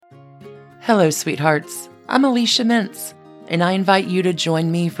Hello, sweethearts. I'm Alicia Mintz, and I invite you to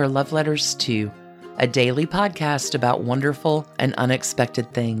join me for Love Letters 2, a daily podcast about wonderful and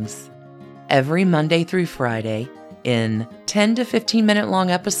unexpected things. Every Monday through Friday, in 10 to 15 minute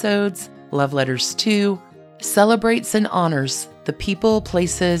long episodes, Love Letters 2 celebrates and honors the people,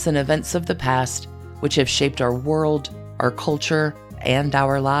 places, and events of the past which have shaped our world, our culture, and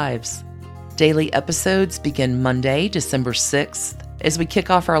our lives. Daily episodes begin Monday, December 6th, as we kick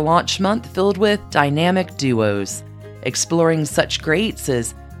off our launch month filled with dynamic duos, exploring such greats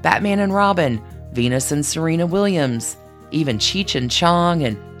as Batman and Robin, Venus and Serena Williams, even Cheech and Chong,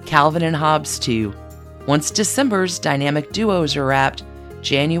 and Calvin and Hobbes too. Once December's dynamic duos are wrapped,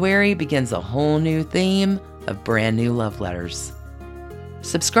 January begins a whole new theme of brand new love letters.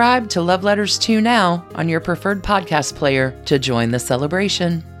 Subscribe to Love Letters 2 now on your preferred podcast player to join the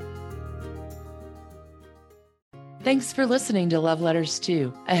celebration. Thanks for listening to Love Letters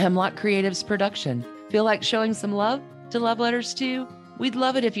 2, a Hemlock Creatives production. Feel like showing some love to Love Letters 2? We'd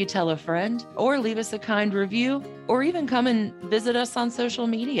love it if you tell a friend, or leave us a kind review, or even come and visit us on social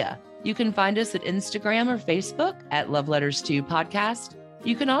media. You can find us at Instagram or Facebook at Love Letters 2 Podcast.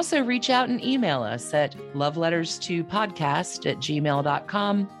 You can also reach out and email us at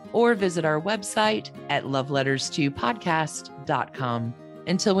loveletters2podcast@gmail.com or visit our website at loveletters2podcast.com.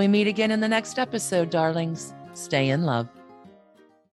 Until we meet again in the next episode, darlings, stay in love.